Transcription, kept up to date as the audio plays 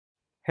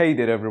Hey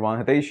there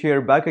everyone, Hitesh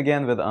here, back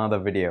again with another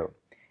video.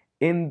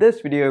 In this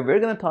video, we're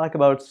going to talk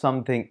about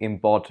something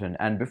important,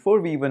 and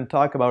before we even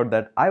talk about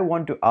that, I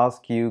want to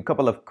ask you a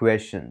couple of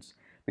questions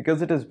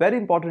because it is very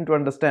important to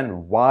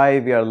understand why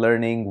we are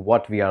learning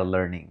what we are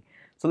learning.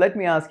 So let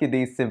me ask you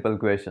these simple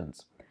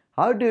questions.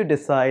 How do you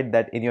decide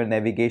that in your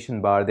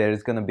navigation bar there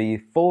is going to be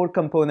 4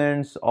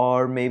 components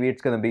or maybe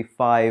it's going to be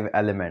 5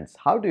 elements?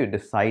 How do you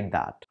decide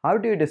that? How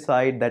do you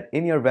decide that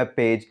in your web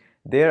page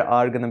there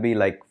are going to be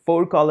like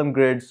 4 column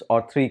grids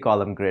or 3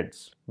 column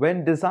grids?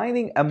 When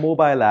designing a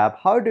mobile app,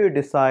 how do you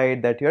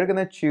decide that you're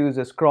going to choose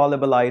a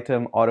scrollable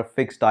item or a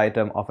fixed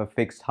item of a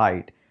fixed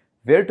height?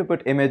 Where to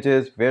put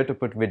images, where to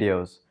put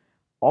videos?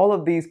 All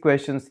of these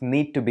questions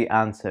need to be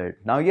answered.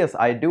 Now, yes,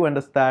 I do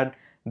understand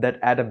that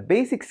at a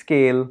basic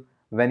scale,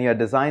 when you're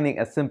designing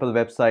a simple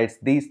websites,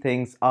 these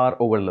things are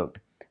overlooked.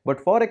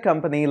 But for a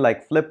company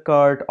like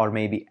Flipkart or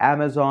maybe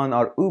Amazon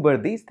or Uber,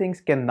 these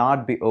things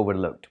cannot be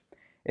overlooked.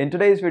 In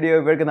today's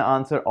video, we're going to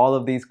answer all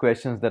of these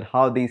questions, that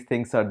how these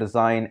things are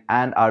designed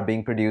and are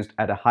being produced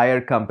at a higher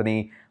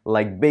company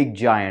like big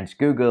giants,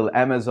 Google,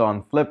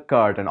 Amazon,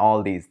 Flipkart, and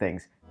all these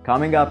things.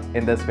 Coming up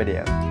in this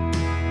video.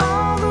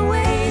 All the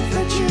ways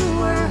that you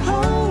were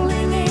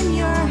holding in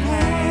your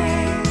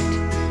hand,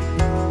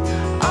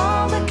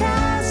 all the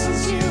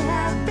castles you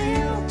have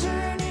built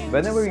turning.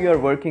 Whenever you are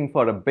working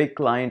for a big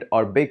client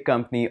or big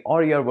company,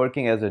 or you are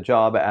working as a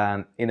job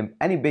and in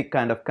any big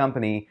kind of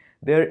company,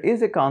 there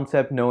is a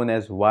concept known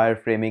as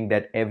wireframing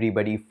that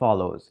everybody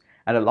follows.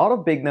 And a lot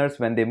of beginners,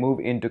 when they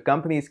move into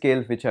company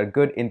scales which are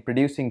good in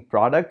producing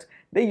products,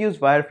 they use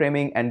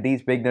wireframing, and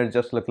these beginners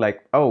just look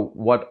like, oh,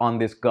 what on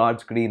this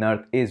God's green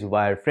earth is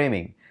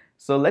wireframing?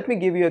 So let me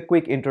give you a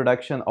quick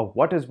introduction of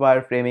what is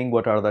wireframing,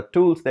 what are the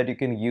tools that you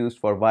can use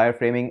for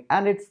wireframing,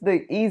 and it's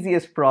the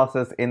easiest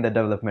process in the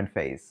development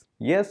phase.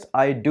 Yes,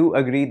 I do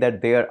agree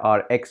that there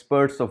are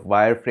experts of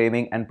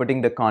wireframing and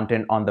putting the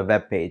content on the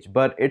web page,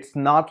 but it's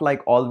not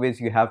like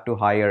always you have to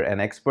hire an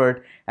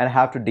expert and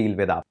have to deal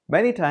with that.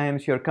 Many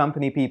times your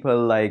company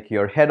people, like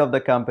your head of the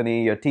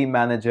company, your team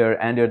manager,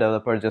 and your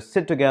developer just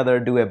sit together,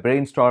 do a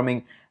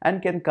brainstorming,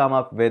 and can come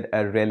up with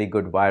a really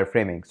good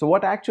wireframing. So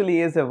what actually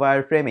is a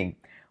wireframing?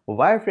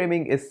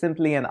 Wireframing is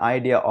simply an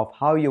idea of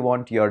how you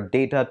want your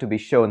data to be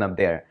shown up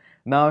there.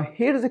 Now,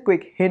 here's a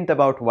quick hint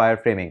about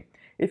wireframing.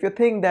 If you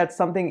think that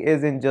something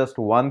is in just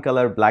one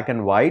color, black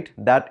and white,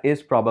 that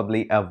is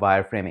probably a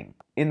wireframing.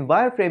 In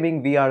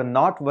wireframing, we are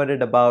not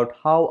worried about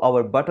how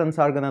our buttons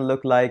are going to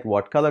look like,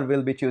 what color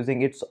we'll be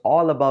choosing. It's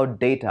all about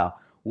data.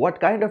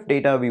 What kind of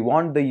data we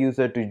want the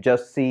user to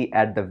just see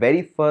at the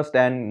very first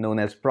end, known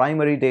as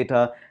primary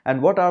data, and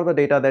what are the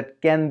data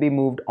that can be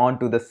moved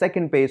onto the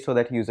second page so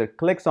that user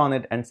clicks on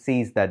it and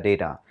sees that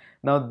data.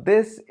 Now,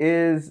 this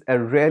is a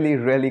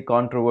really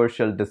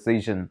controversial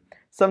decision.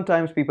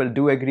 Sometimes people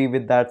do agree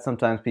with that,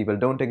 sometimes people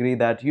don't agree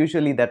that.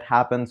 Usually that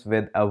happens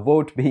with a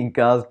vote being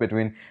cast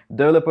between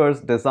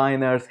developers,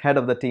 designers, head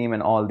of the team,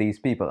 and all these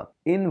people.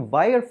 In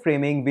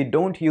wireframing, we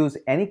don't use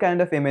any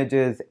kind of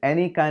images,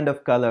 any kind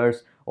of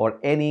colors, or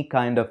any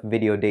kind of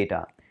video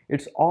data.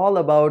 It's all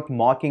about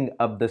mocking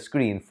up the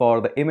screen.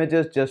 For the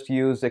images, just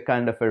use a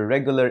kind of a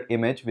regular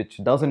image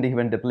which doesn't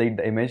even deplete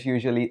the image.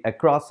 Usually a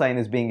cross sign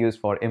is being used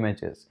for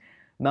images.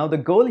 Now the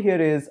goal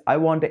here is I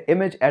want an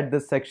image at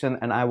this section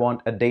and I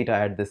want a data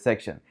at this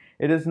section.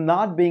 It is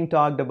not being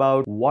talked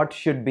about what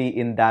should be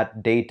in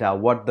that data,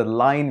 what the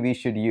line we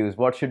should use,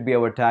 what should be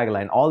our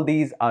tagline. All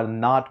these are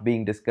not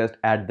being discussed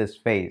at this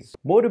phase.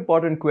 More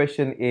important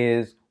question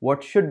is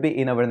what should be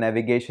in our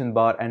navigation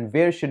bar and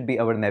where should be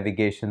our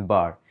navigation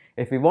bar.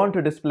 If we want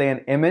to display an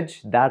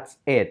image, that's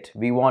it.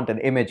 We want an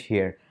image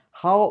here.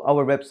 How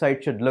our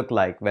website should look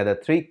like, whether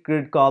 3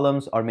 grid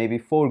columns or maybe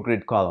 4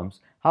 grid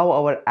columns. How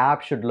our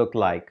app should look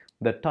like.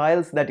 The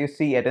tiles that you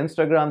see at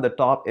Instagram, the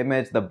top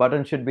image, the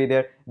button should be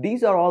there.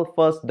 These are all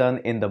first done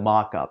in the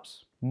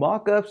mockups.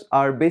 Mockups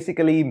are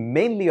basically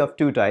mainly of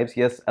 2 types.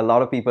 Yes, a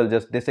lot of people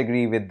just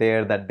disagree with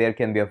that there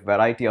can be a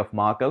variety of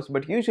mockups,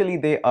 but usually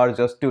they are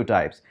just 2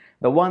 types.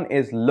 The one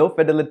is low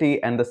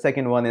fidelity and the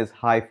second one is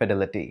high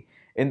fidelity.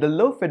 In the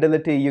low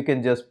fidelity, you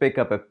can just pick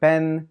up a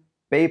pen,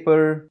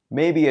 paper,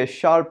 maybe a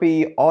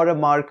Sharpie or a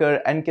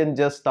marker and can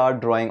just start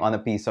drawing on a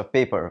piece of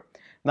paper.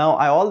 Now,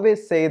 I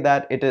always say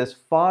that it is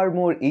far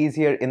more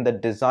easier in the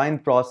design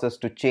process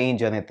to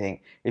change anything.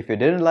 If you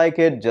didn't like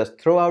it,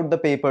 just throw out the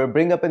paper,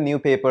 bring up a new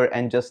paper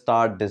and just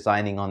start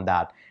designing on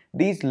that.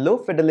 These low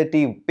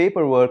fidelity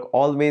paperwork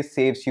always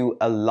saves you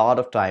a lot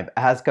of time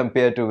as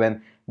compared to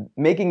when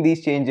making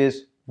these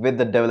changes with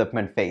the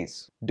development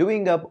phase.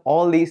 Doing up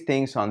all these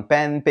things on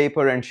pen,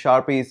 paper and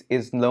Sharpies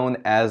is known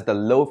as the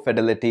low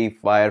fidelity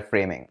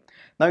wireframing.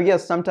 Now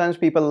yes, sometimes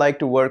people like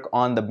to work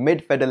on the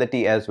mid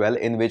fidelity as well,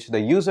 in which the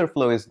user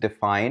flow is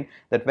defined,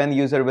 that when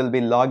user will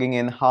be logging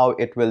in, how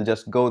it will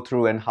just go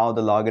through and how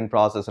the login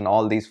process and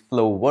all these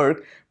flow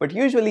work. But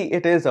usually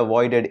it is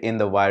avoided in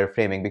the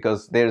wireframing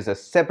because there's a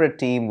separate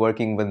team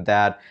working with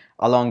that.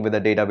 along with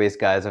the database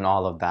guys and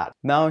all of that.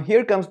 Now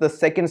here comes the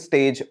second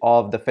stage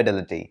of the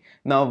Fidelity.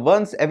 Now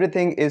once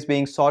everything is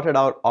being sorted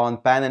out on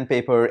pen and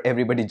paper,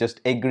 everybody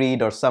just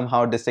agreed or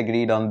somehow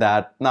disagreed on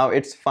that. Now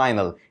it's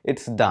final,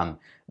 it's done.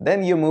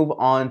 Then you move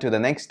on to the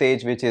next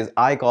stage, which is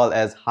I call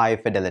as high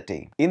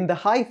fidelity. In the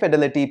high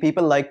fidelity,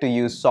 people like to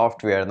use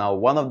software. Now,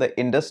 one of the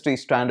industry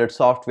standard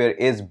software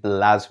is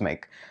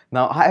Blasmic.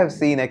 Now, I have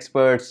seen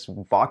experts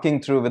walking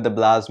through with the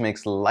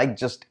Blasmics like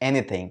just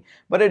anything,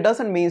 but it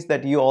doesn't mean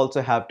that you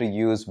also have to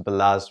use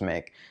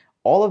Blasmic.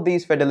 All of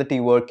these fidelity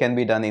work can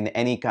be done in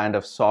any kind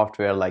of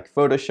software like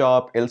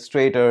Photoshop,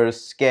 Illustrator,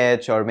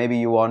 Sketch, or maybe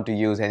you want to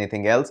use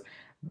anything else.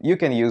 You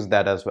can use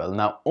that as well.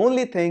 Now,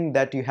 only thing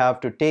that you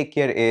have to take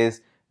care is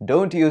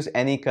don't use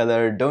any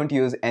color, don't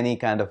use any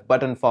kind of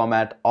button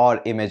format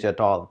or image at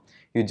all.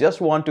 You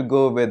just want to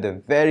go with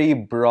a very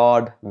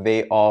broad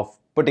way of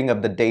putting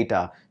up the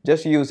data.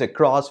 Just use a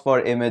cross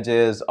for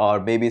images or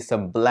maybe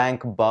some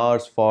blank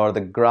bars for the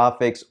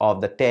graphics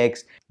of the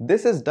text.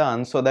 This is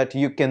done so that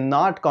you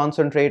cannot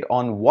concentrate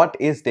on what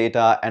is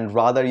data and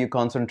rather you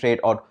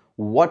concentrate on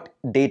what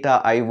data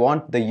I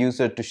want the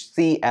user to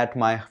see at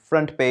my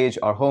front page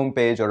or home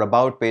page or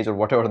about page or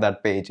whatever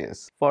that page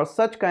is. For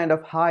such kind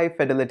of high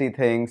fidelity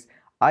things,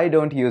 I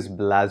don't use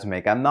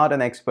Blasmic. I'm not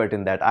an expert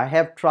in that. I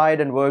have tried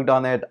and worked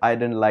on it. I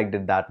didn't like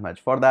it that much.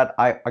 For that,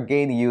 I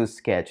again use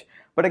Sketch.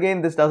 But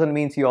again, this doesn't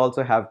mean you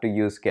also have to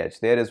use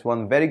Sketch. There is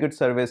one very good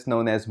service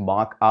known as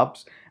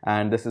mockups,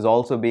 and this is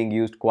also being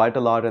used quite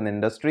a lot in the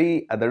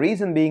industry. The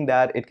reason being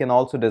that it can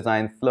also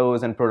design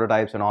flows and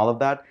prototypes and all of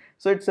that.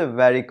 So it's a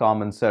very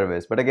common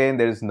service. But again,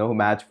 there is no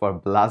match for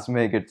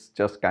Blasmic. It's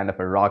just kind of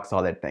a rock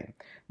solid thing.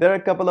 There are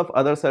a couple of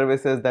other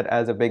services that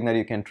as a beginner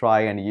you can try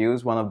and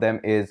use. One of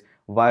them is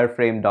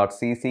Wireframe Dot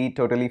Cc,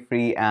 totally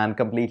free and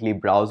completely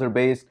browser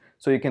based.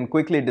 So you can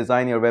quickly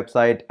design your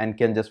website and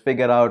can just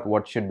figure out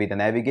what should be the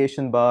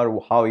navigation bar,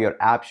 how your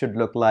app should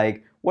look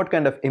like, what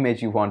kind of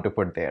image you want to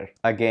put there.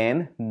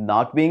 Again,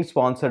 not being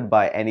sponsored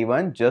by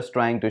anyone, just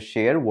trying to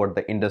share what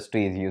the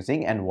industry is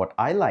using and what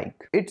I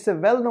like. It's a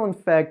well-known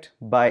fact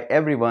by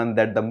everyone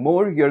that the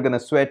more you're gonna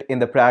sweat in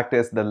the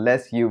practice, the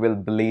less you will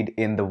bleed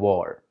in the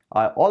war.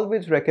 I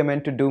always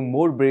recommend to do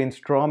more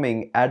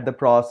brainstorming at the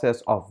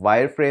process of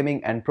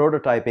wireframing and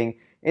prototyping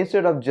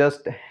instead of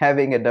just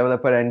having a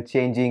developer and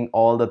changing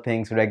all the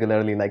things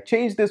regularly, like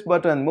change this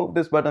button, move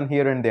this button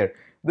here and there.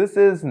 This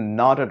is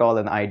not at all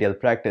an ideal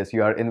practice.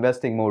 You are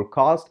investing more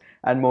cost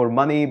and more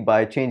money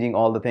by changing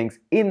all the things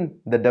in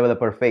the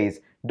developer phase.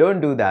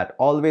 Don't do that.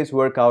 Always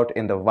work out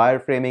in the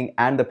wireframing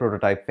and the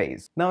prototype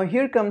phase. Now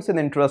here comes an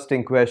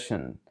interesting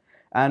question,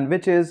 and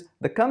which is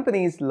the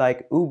companies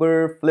like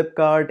Uber,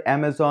 Flipkart,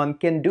 Amazon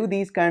can do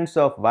these kinds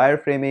of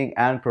wireframing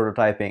and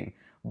prototyping.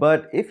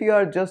 But if you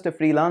are just a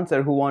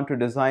freelancer who want to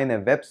design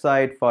a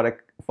website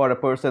for a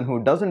person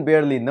who doesn't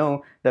barely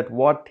know that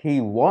what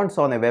he wants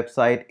on a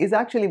website is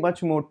actually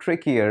much more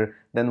trickier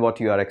than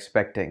what you are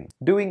expecting.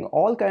 Doing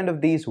all kind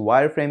of these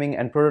wireframing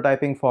and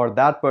prototyping for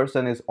that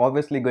person is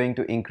obviously going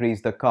to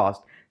increase the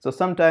cost. So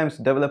sometimes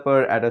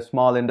developer at a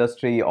small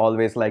industry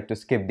always like to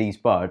skip these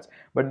parts.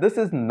 But this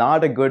is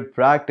not a good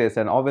practice,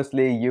 and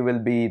obviously you will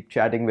be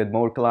chatting with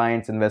more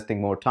clients,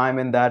 investing more time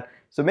in that.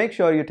 So make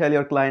sure you tell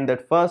your client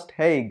that first,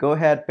 hey, go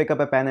ahead, pick up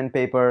a pen and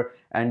paper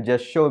and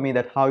just show me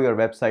that how your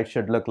website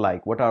should look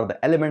like. What are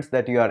the elements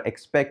that you are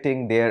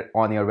expecting there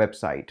on your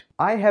website?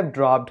 I have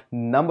dropped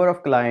number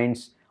of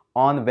clients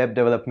on web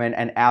development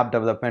and app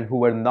development who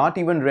were not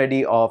even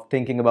ready of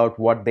thinking about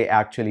what they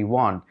actually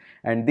want.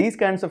 And these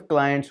kinds of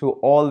clients who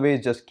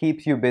always just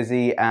keeps you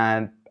busy,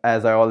 and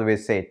as I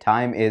always say,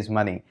 time is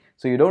money.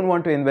 So you don't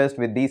want to invest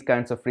with these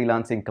kinds of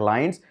freelancing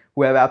clients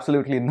who have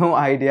absolutely no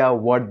idea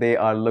what they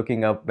are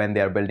looking up when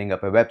they are building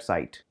up a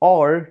website.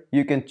 Or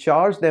you can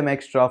charge them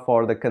extra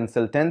for the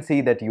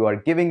consultancy that you are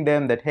giving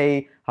them, that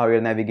hey, how your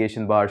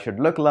navigation bar should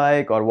look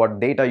like or what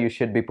data you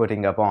should be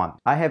putting up on.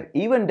 I have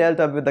even dealt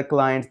up with the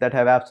clients that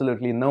have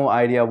absolutely no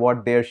idea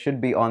what there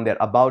should be on their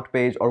about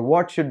page or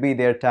what should be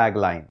their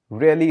tagline.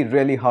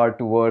 Really hard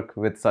to work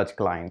with such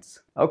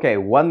clients. Okay,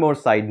 one more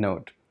side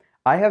note.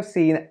 I have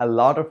seen a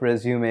lot of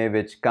resume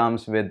which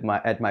comes with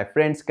at my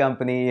friend's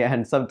company,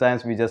 and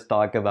sometimes we just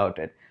talk about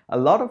it. A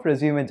lot of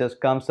resume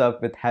just comes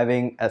up with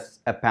having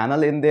a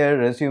panel in their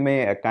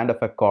resume, a kind of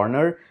a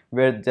corner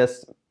where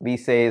just we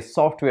say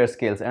software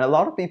skills, and a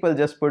lot of people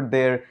just put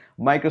their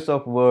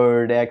Microsoft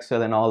Word,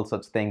 Excel and all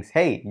such things.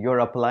 Hey, you're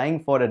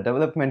applying for a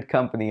development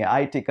company,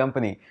 IT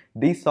company.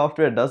 This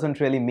software doesn't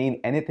really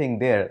mean anything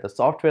there. The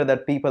software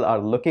that people are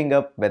looking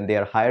up when they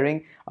are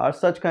hiring are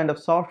such kind of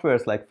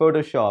softwares like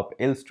Photoshop,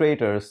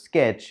 Illustrator,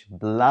 Sketch,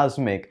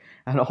 Blasmic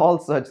and all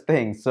such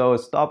things. So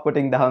stop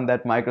putting down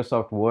that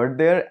Microsoft Word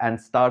there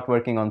and start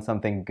working on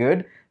something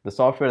good, the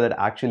software that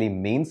actually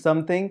means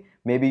something.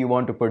 Maybe you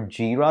want to put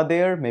Jira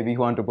there, maybe you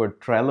want to put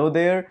Trello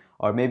there,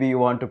 or maybe you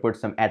want to put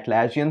some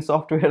Atlassian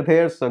software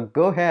there. So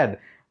go ahead,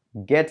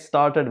 get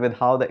started with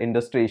how the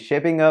industry is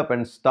shaping up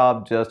and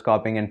stop just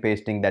copying and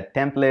pasting that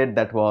template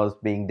that was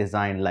being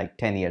designed like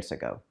 10 years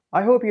ago.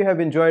 I hope you have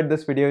enjoyed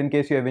this video. In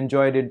case you have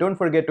enjoyed it, don't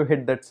forget to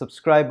hit that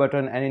subscribe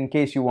button, and in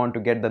case you want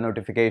to get the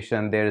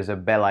notification, there is a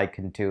bell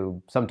icon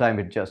too. Sometimes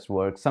it just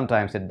works,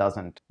 sometimes it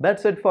doesn't.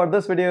 That's it for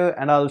this video,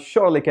 and I'll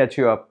surely catch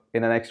you up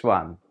in the next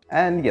one.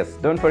 And yes,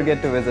 don't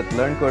forget to visit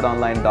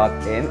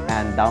learncodeonline.in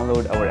and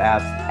download our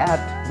apps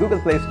at Google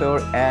Play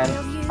Store and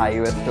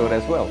iOS Store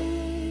as well.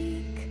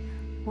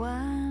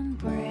 One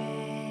breath.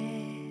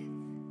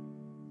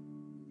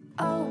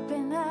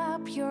 Open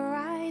up your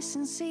eyes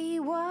and see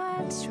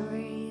what's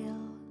real.